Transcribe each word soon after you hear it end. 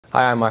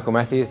Hi, I'm Michael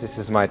Matthews. This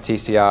is my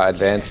TCR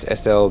Advanced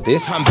SL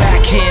Disc. I'm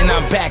back in,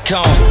 I'm back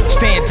on.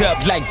 Stand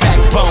up like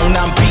backbone.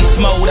 I'm beast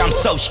mode, I'm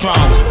so strong.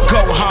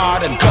 Go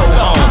hard or go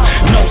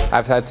home. No.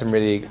 I've had some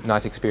really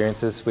nice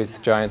experiences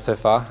with Giant so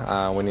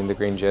far, winning the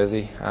green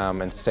jersey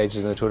and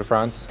stages in the Tour de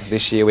France.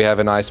 This year we have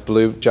a nice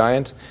blue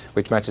Giant,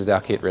 which matches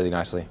our kit really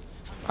nicely.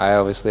 I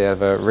obviously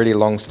have a really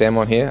long stem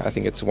on here. I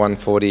think it's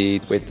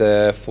 140 with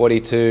the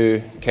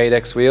 42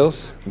 K-Dex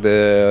wheels,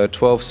 the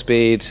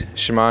 12-speed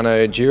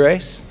Shimano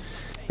Durace.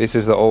 This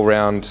is the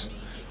all-round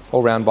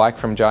bike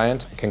from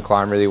Giant. It can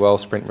climb really well,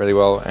 sprint really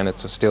well, and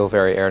it's still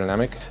very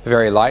aerodynamic.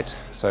 Very light,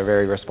 so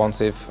very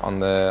responsive on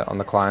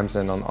the climbs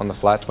and on the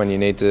flat when you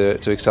need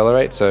to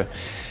accelerate. So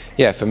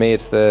yeah, for me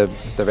it's the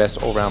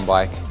best all-round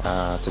bike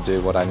to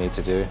do what I need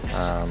to do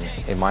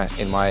in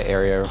my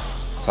area of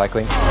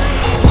cycling.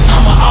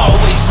 I'ma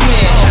always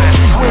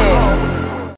win.